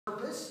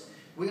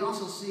We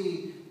also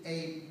see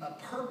a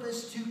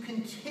purpose to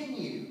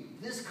continue.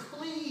 This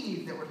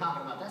cleave that we're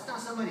talking about, that's not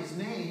somebody's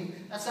name.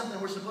 That's something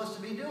we're supposed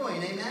to be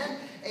doing. Amen?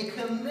 A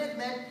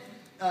commitment,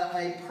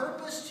 a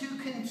purpose to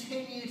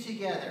continue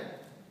together.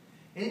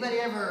 Anybody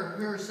ever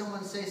hear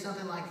someone say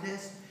something like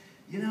this?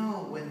 You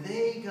know, when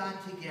they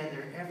got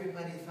together,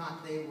 everybody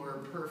thought they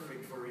were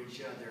perfect for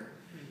each other.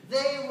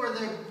 They were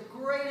the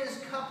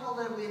greatest couple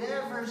that we'd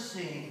ever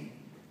seen.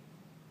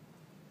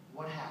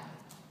 What happened?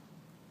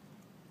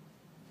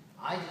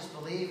 I just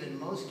believe in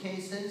most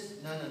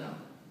cases, no.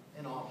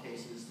 In all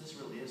cases, this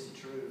really is the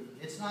truth.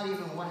 It's not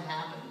even what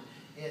happened.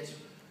 It's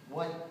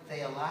what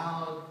they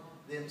allowed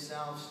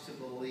themselves to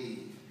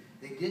believe.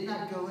 They did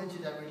not go into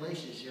that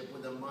relationship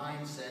with a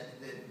mindset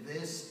that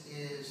this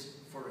is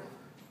forever.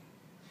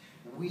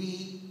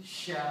 We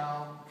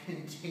shall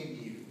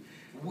continue.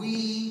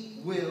 We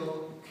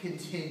will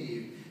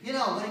continue. You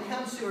know, when it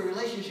comes to a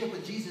relationship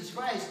with Jesus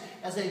Christ,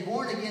 as a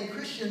born-again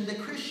Christian, the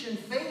Christian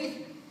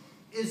faith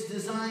is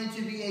designed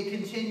to be a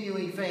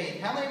continuing faith.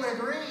 How many would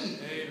agree?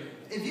 Amen.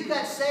 If you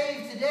got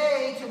saved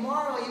today,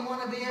 tomorrow you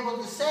want to be able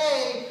to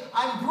say,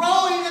 I'm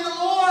growing in the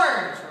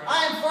Lord. Right.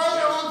 I am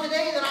further on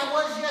today than I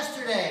was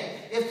yesterday.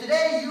 If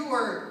today you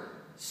were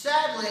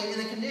sadly in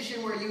a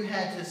condition where you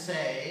had to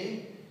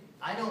say,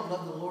 I don't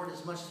love the Lord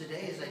as much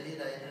today as I did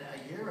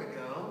a year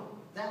ago,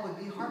 that would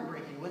be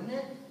heartbreaking, wouldn't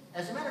it?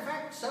 As a matter of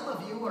fact, some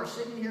of you are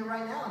sitting here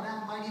right now, and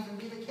that might even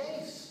be the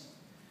case.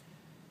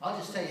 I'll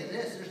just tell you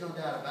this, there's no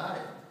doubt about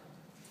it.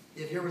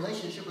 If your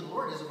relationship with the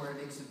Lord isn't where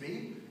it needs to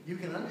be, you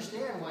can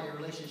understand why your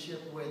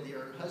relationship with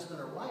your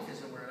husband or wife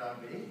isn't where it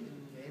ought to be.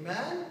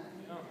 Amen?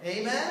 Yeah.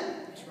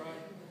 Amen? That's right.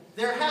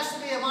 There has to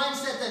be a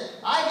mindset that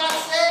I got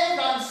saved,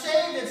 I'm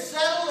saved, it's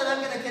settled, and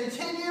I'm going to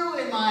continue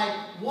in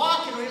my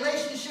walk and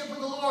relationship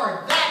with the Lord.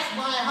 That's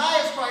my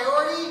highest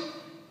priority,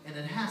 and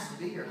it has to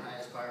be your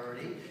highest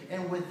priority.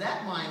 And with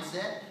that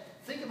mindset,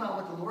 think about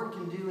what the Lord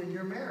can do in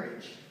your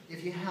marriage.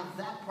 If you have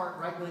that part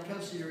right when it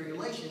comes to your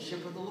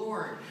relationship with the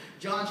Lord.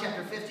 John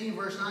chapter 15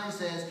 verse 9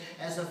 says,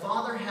 as the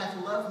Father hath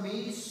loved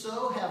me,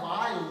 so have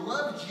I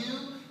loved you.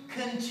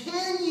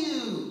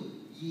 Continue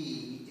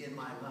ye in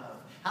my love.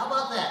 How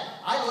about that?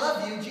 I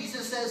love you.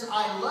 Jesus says,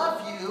 I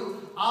love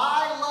you.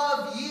 I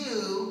love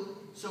you.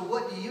 So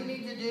what do you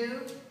need to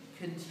do?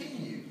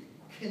 Continue.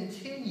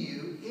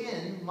 Continue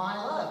in my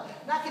love.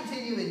 Not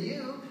continue in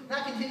you,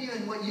 not continue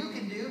in what you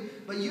can do,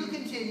 but you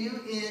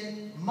continue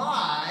in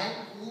my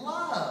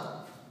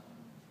love.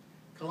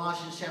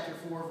 Colossians chapter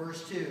 4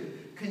 verse 2.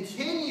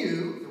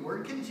 Continue, the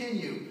word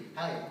continue.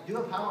 Do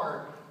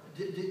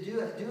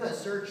a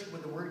search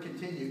with the word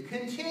continue.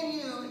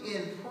 Continue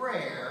in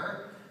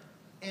prayer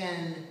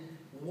and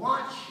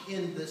watch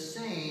in the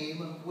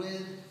same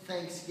with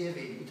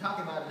thanksgiving. We talk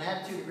about an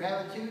attitude of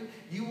gratitude.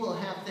 You will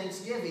have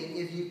thanksgiving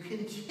if you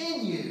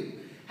continue.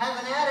 Have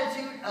an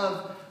attitude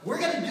of, we're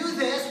going to do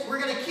this, we're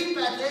going to keep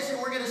at this,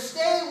 and we're going to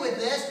stay with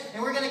this,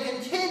 and we're going to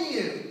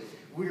continue.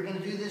 We're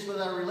going to do this with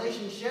our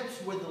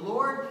relationships with the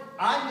Lord.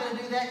 I'm going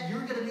to do that.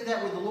 You're going to do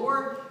that with the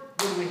Lord.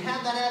 When we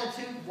have that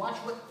attitude, watch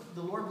what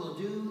the Lord will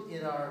do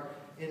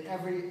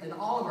in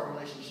all of our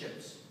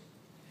relationships.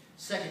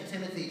 2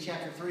 Timothy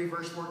chapter 3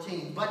 verse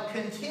 14. But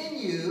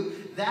continue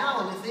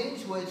thou in the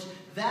things which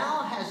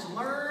thou hast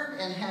learned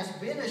and hast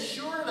been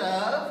assured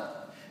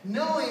of,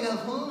 knowing of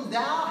whom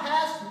thou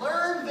hast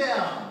learned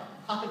them.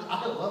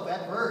 I love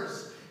that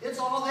verse. It's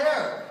all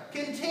there.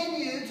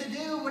 Continue to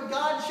do what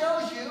God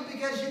shows you,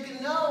 because you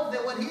can know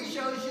that what He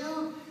shows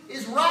you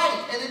is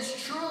right and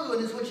it's true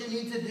and it's what you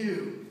need to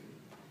do.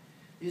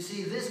 You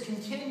see, this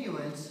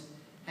continuance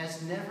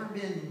has never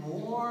been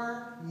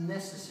more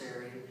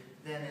necessary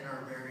than in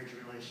our marriage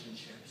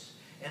relationships.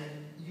 And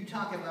you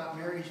talk about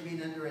marriage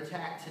being under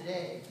attack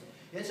today.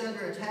 It's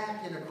under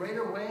attack in a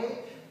greater way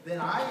than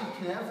I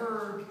can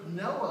ever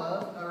know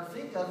of or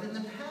think of in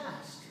the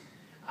past.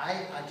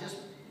 I just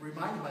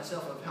reminded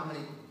myself of how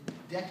many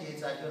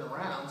decades I've been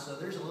around, so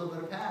there's a little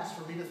bit of past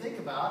for me to think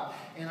about.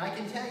 And I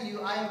can tell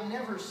you, I have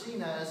never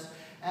seen us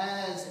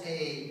as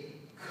a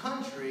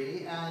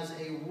country, as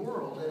a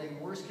world, in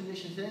a worse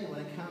condition today when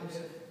it comes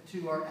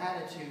to our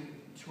attitude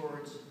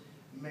towards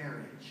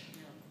marriage.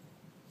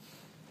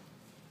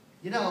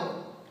 You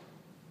know,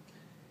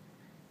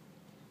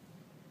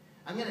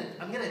 I'm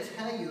gonna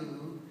tell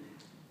you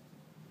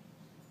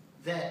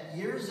that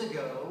years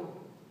ago,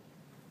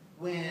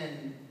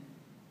 when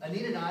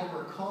Anita and I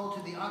were called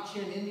to the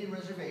Ak-Chin Indian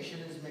Reservation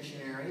as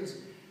missionaries,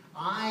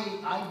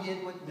 I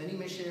did what many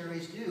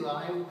missionaries do.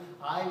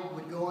 I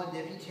would go on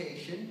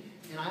deputation,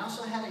 and I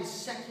also had a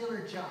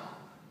secular job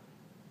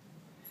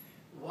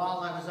while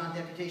I was on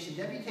deputation.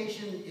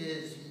 Deputation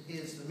is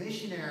the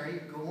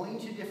missionary going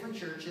to different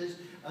churches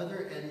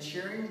and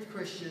sharing with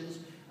Christians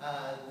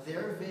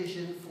their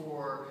vision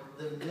for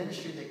the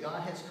ministry that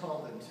God has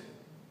called them to.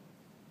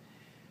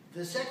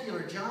 The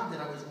secular job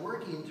that I was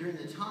working during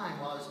the time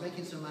while I was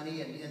making some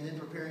money and then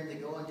preparing to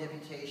go on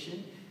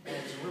deputation, and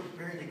as we're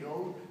preparing to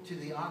go to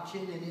the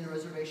Ak-Chin Indian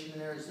Reservation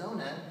in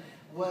Arizona,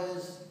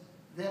 was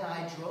that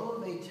I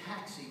drove a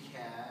taxi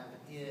cab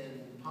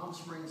in Palm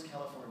Springs,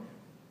 California.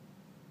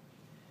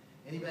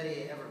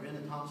 Anybody ever been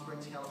to Palm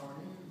Springs,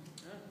 California?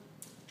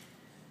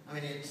 I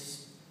mean,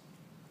 it's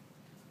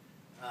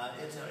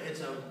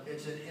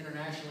an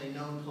internationally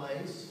known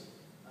place.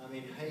 I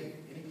mean, hey,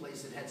 any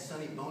place that had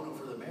Sonny Bono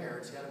for the mayor,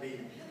 it's got to be,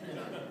 you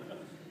know.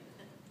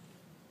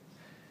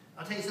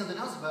 I'll tell you something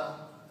else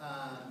about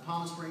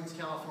Palm Springs,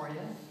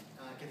 California.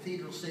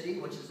 Cathedral City,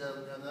 which is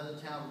another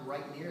town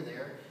right near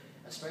there,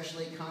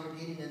 especially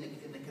congregating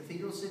in the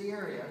Cathedral City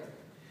area,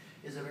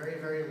 is a very,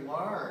 very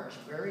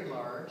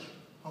large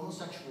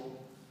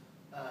homosexual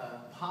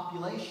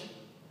population.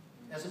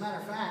 As a matter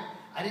of fact,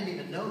 I didn't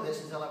even know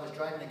this until I was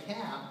driving a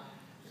cab,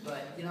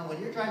 but you know, when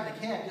you're driving a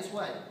cab, guess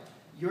what?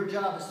 Your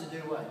job is to do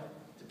what?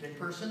 To pick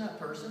person up,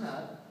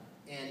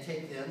 and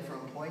take them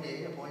from point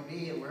A to point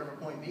B, and wherever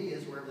point B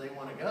is, wherever they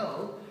want to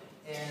go.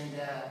 And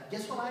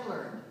guess what I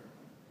learned?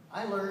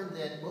 I learned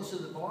that most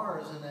of the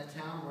bars in that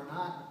town were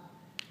not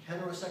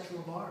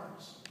heterosexual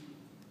bars.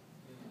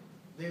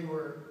 They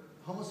were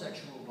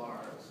homosexual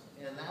bars,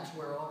 and that's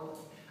where all...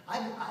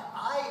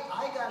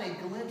 I got a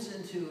glimpse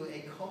into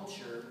a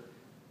culture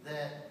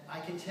that I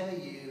can tell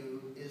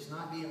you is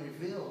not being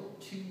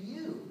revealed to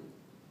you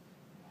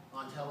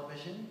on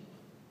television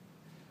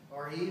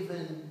or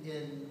even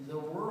in the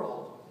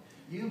world.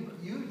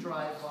 You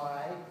drive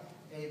by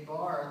a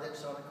bar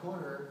that's on a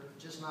corner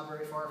just not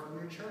very far from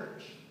your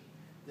church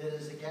that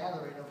is a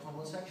gathering of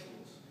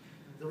homosexuals.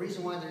 The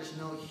reason why there's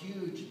no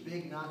huge,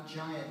 big, not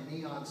giant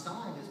neon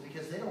sign is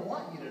because they don't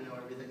want you to know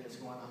everything that's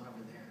going on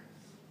over there.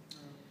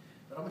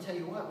 But I'm going to tell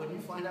you what, when you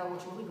find out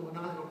what's really going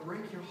on, it'll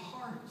break your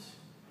heart.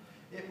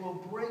 It will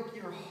break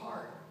your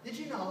heart. Did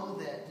you know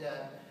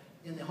that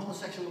in the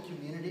homosexual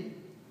community,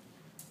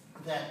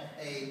 that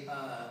a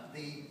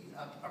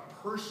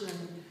person,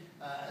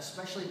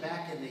 especially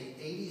back in the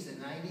 80s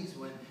and 90s,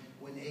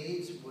 when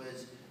AIDS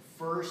was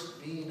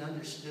first being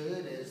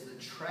understood as the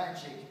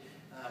tragic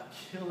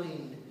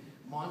killing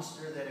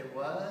monster that it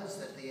was,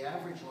 that the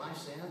average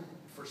lifespan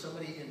for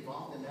somebody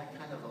involved in that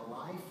kind of a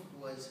life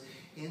was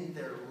in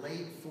their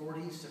late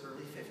 40s to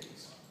early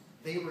 50s.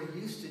 They were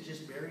used to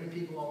just burying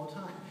people all the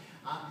time.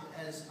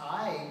 As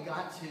I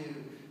got to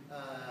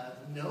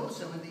know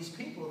some of these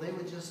people, they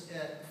would just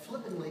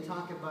flippantly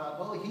talk about,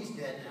 oh, he's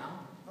dead now.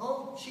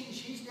 Oh,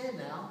 she's dead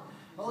now.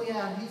 Oh,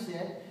 yeah, he's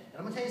dead. And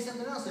I'm going to tell you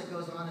something else that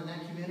goes on in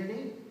that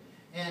community.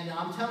 And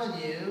I'm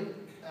telling you,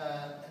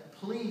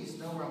 please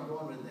know where I'm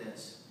going with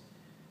this.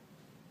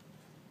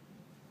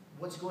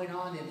 What's going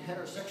on in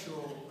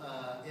heterosexual,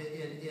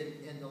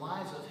 in the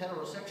lives of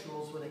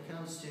heterosexuals when it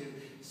comes to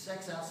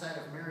sex outside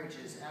of marriage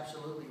is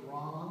absolutely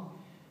wrong.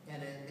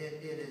 And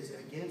it is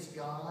against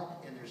God,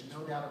 and there's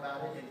no doubt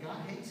about it, and God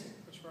hates it.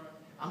 That's right.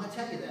 I'm going to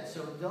tell you that,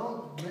 so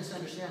don't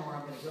misunderstand where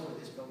I'm going to go with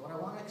this, but what I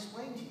want to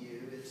explain to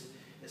you is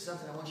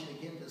something I want you to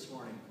get this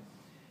morning.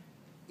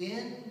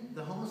 In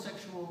the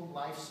homosexual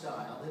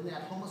lifestyle, in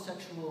that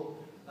homosexual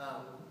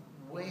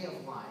way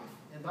of life,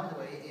 and by the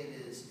way, it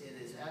is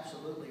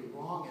absolutely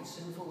wrong and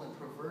sinful and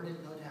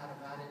perverted, no doubt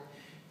about it,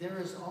 there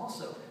is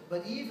also,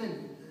 but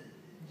even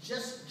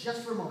just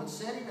for a moment,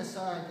 setting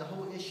aside the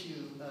whole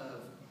issue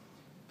of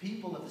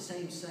people of the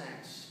same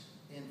sex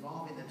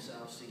involving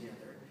themselves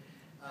together,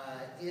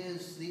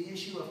 is the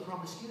issue of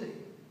promiscuity.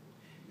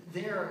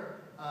 There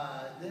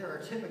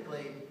are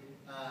typically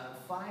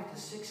 5 to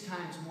 6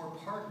 times more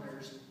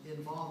partners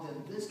involved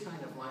in this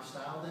kind of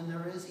lifestyle than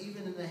there is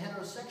even in the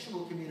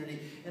heterosexual community.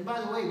 And by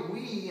the way,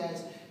 we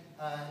as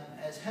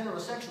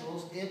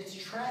heterosexuals, it's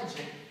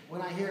tragic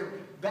when I hear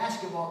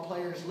basketball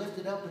players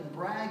lifted up and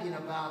bragging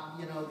about,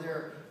 you know,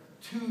 their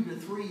 2,000 to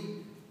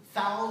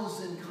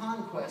 3,000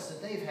 conquests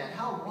that they've had.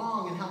 How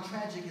wrong and how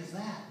tragic is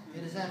that?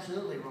 It is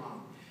absolutely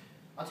wrong.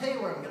 I'll tell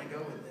you where I'm going to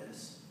go with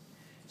this.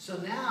 So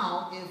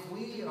now, if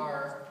we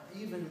are,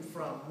 even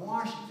from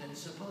Washington,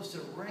 supposed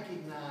to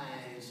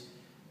recognize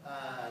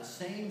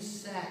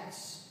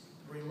same-sex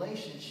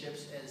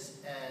relationships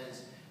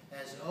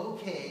as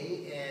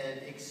okay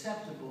and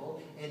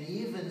acceptable, and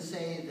even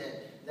say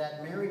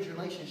that marriage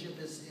relationship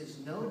is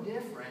no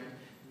different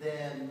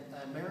than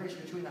a marriage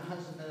between a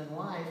husband and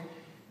wife,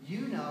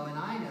 you know and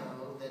I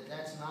know that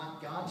that's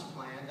not God's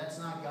plan, that's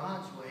not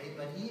God's way,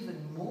 but even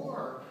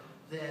more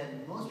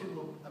than most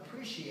people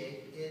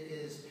appreciate, it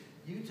is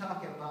you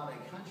talk about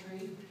a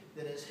country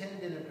that is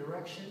headed in a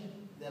direction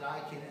that I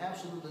can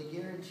absolutely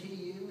guarantee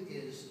you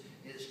is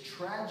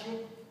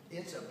tragic.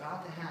 It's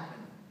about to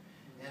happen.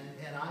 And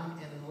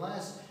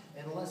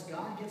unless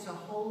God gets a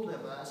hold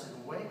of us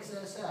and wakes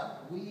us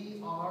up,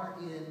 we are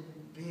in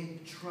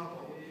big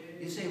trouble.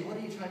 You say, what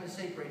are you trying to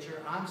say,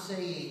 preacher? I'm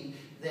saying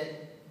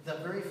that the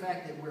very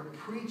fact that we're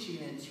preaching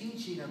and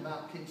teaching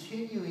about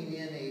continuing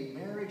in a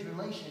marriage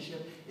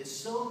relationship is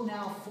so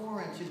now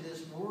foreign to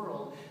this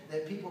world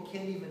that people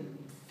can't even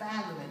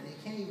fathom it. They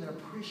can't even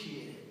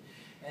appreciate it.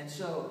 And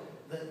so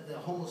the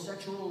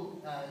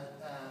homosexual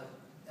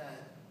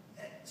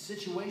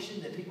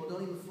situation that people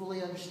don't even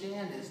fully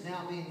understand is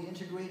now being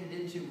integrated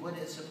into what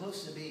is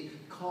supposed to be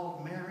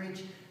called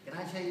marriage. Can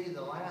I tell you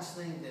the last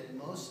thing that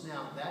most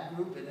now, that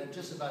group and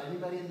just about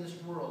anybody in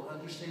this world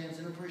understands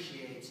and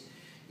appreciates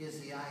is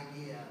the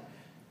idea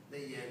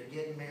that you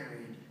get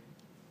married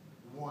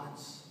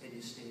once and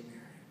you stay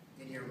married,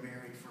 and you're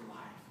married for life.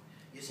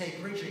 You say,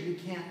 preacher, you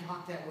can't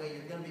talk that way.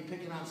 You're going to be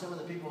picking on some of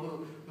the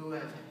people who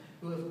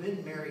have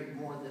been married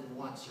more than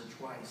once or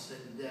twice.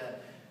 And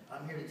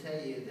I'm here to tell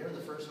you, they're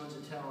the first ones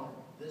to tell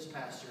this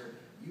pastor,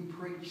 you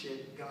preach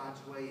it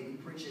God's way, and you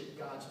preach it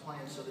God's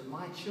plan, so that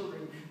my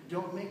children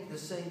don't make the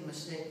same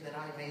mistake that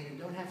I made and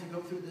don't have to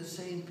go through the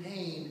same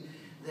pain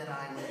that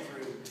I went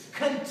through.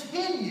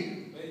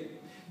 Continue.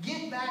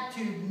 Get back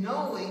to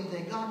knowing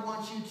that God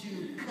wants you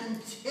to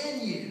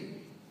continue.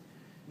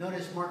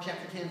 Notice Mark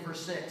chapter 10,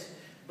 verse 6.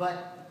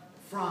 But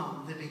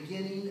from the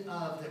beginning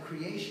of the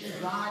creation,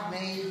 God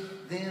made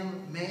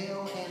them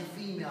male and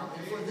female.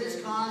 And for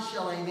this cause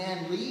shall a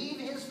man leave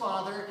his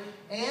father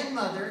and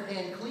mother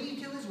and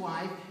cleave to his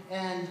wife,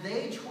 and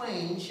they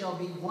twain shall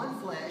be one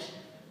flesh.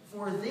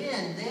 For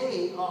then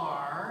they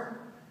are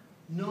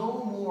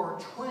no more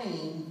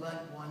twain,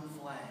 but one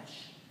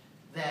flesh.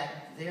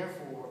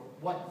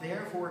 What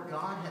therefore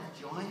God hath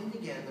joined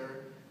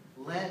together,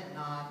 let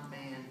not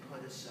man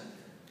put asunder.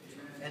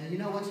 And you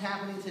know what's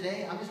happening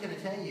today? I'm just going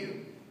to tell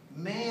you.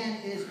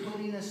 Man is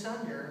putting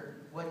asunder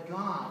what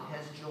God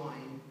has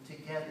joined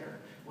together.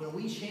 When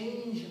we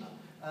change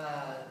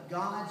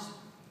God's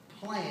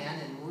plan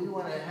and we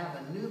want to have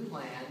a new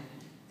plan,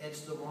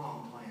 it's the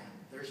wrong plan.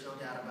 There's no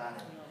doubt about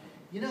it.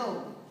 You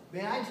know,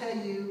 may I tell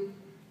you,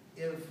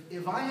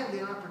 if I have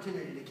the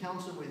opportunity to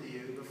counsel with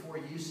you before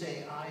you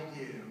say I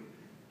do,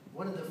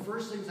 one of the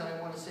first things that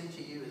I want to say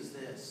to you is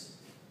this.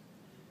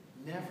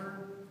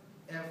 Never,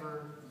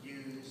 ever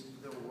use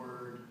the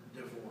word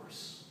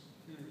divorce.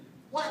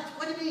 What?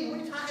 What do you mean?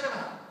 What are you talking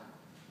about?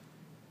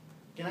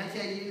 Can I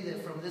tell you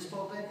that from this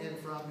pulpit and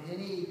from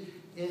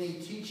any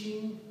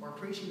teaching or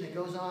preaching that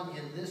goes on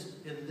in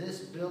this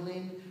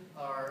building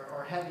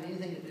or having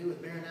anything to do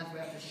with Maranatha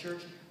Baptist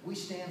Church, we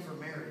stand for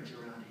marriage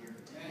around here.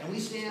 And we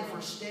stand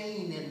for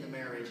staying in the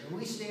marriage. And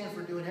we stand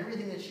for doing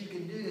everything that you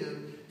can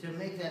do to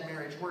make that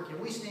marriage work. And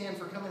we stand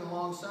for coming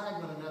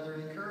alongside one another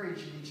and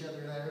encouraging each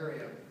other in that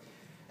area.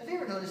 Have you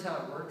ever noticed how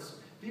it works?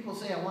 People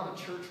say, I want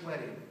a church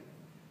wedding,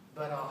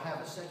 but I'll have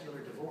a secular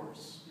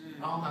divorce.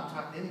 I'll not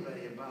talk to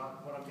anybody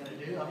about what I'm going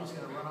to do. I'm just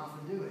going to run off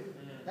and do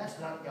it. That's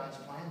not God's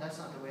plan. That's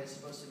not the way it's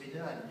supposed to be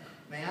done.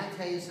 May I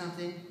tell you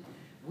something?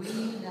 We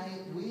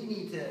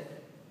need to,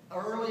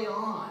 early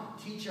on,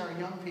 teach our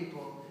young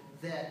people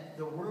that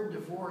the word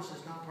divorce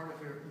is not part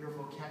of your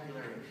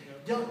vocabulary.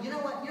 You know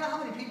what? You know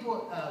how many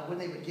people, when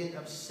they would get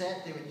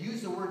upset, they would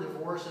use the word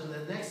divorce, and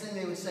the next thing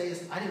they would say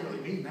is, I didn't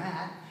really mean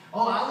that.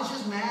 Oh, I was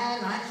just mad,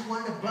 and I just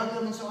wanted to bug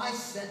them, and so I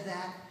said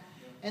that.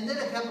 And then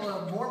a couple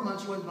of more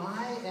months went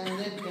by, and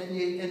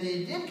you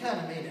did kind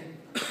of mean it.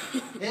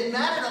 It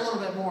mattered a little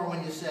bit more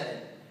when you said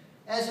it.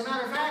 As a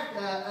matter of fact,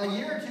 a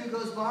year or two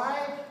goes by,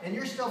 and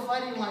you're still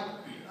fighting like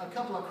a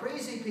couple of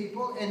crazy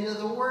people, and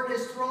the word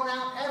is thrown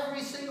out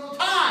every single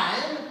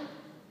time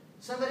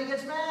somebody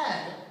gets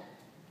mad.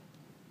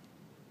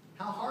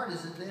 How hard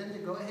is it then to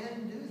go ahead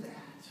and do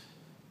that?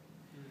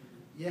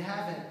 You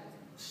haven't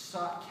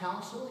sought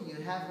counsel.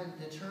 You haven't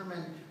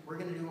determined we're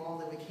going to do all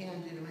that we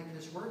can do to make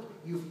this work.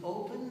 You've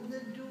opened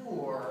the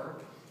door.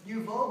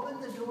 You've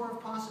opened the door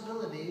of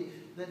possibility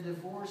that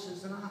divorce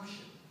is an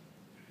option.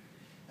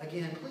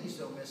 Again, please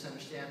don't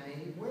misunderstand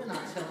me. We're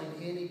not telling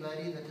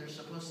anybody that they're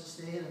supposed to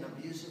stay in an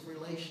abusive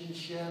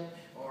relationship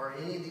or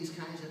any of these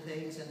kinds of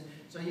things. And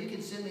so you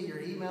can send me your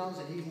emails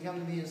and you can come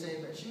to me and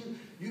say, but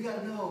you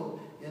got to know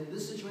in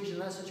this situation,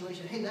 that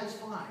situation, hey, that's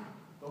fine.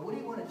 But what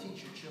do you want to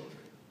teach your children?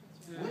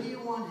 What do you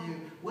want to do?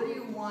 What do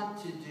you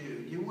want to do?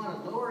 Do you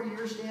want to lower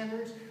your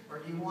standards, or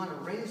do you want to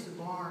raise the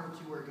bar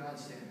to where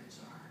God's standards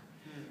are?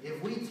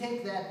 If we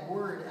take that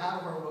word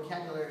out of our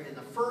vocabulary in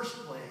the first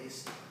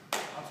place,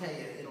 I'll tell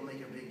you, it'll make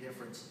a big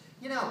difference.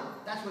 You know,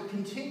 that's what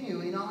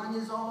continuing on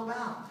is all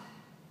about.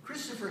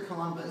 Christopher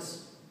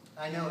Columbus,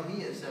 I know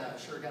he has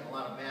sure gotten a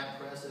lot of bad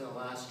press in the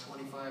last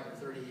 25 or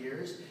 30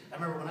 years. I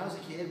remember when I was a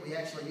kid, we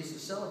actually used to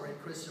celebrate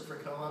Christopher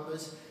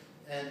Columbus,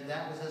 and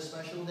that was a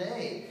special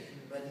day.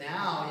 But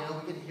now, you know,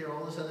 we get to hear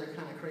all this other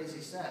kind of crazy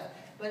stuff.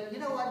 But, you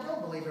know what?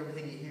 Don't believe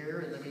everything you hear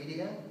in the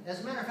media.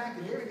 As a matter of fact,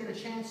 if you ever get a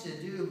chance to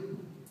do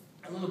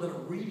a little bit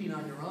of reading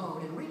on your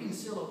own, and reading's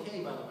still okay,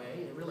 by the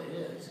way, it really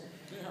is.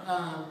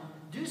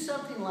 Do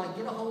something like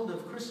get a hold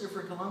of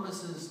Christopher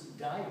Columbus's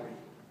diary.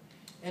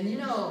 And, you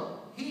know,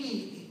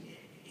 he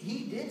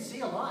did see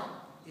a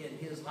lot in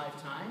his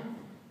lifetime.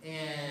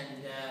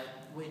 And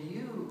when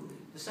you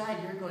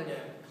decide you're going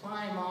to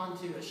climb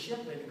onto a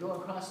ship and go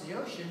across the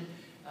ocean,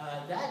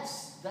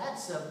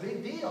 that's a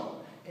big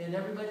deal. And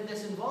everybody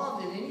that's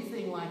involved in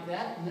anything like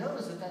that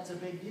knows that that's a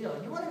big deal.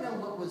 You want to know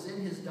what was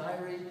in his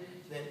diary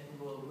that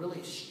will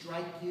really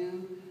strike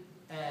you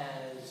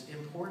as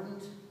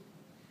important?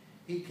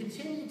 He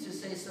continued to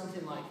say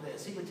something like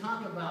this. He would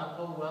talk about,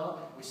 oh,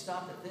 well, we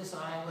stopped at this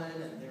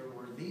island, and there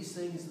were these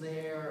things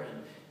there,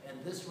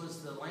 and this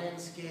was the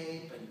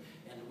landscape,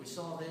 and we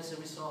saw this and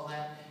we saw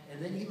that.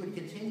 And then he would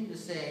continue to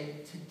say,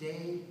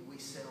 today we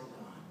sailed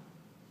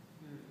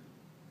on.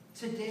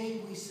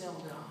 Today we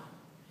sailed on.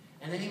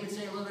 And then he would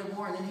say a little bit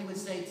more, and then he would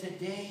say,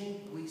 today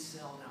we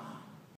sailed on.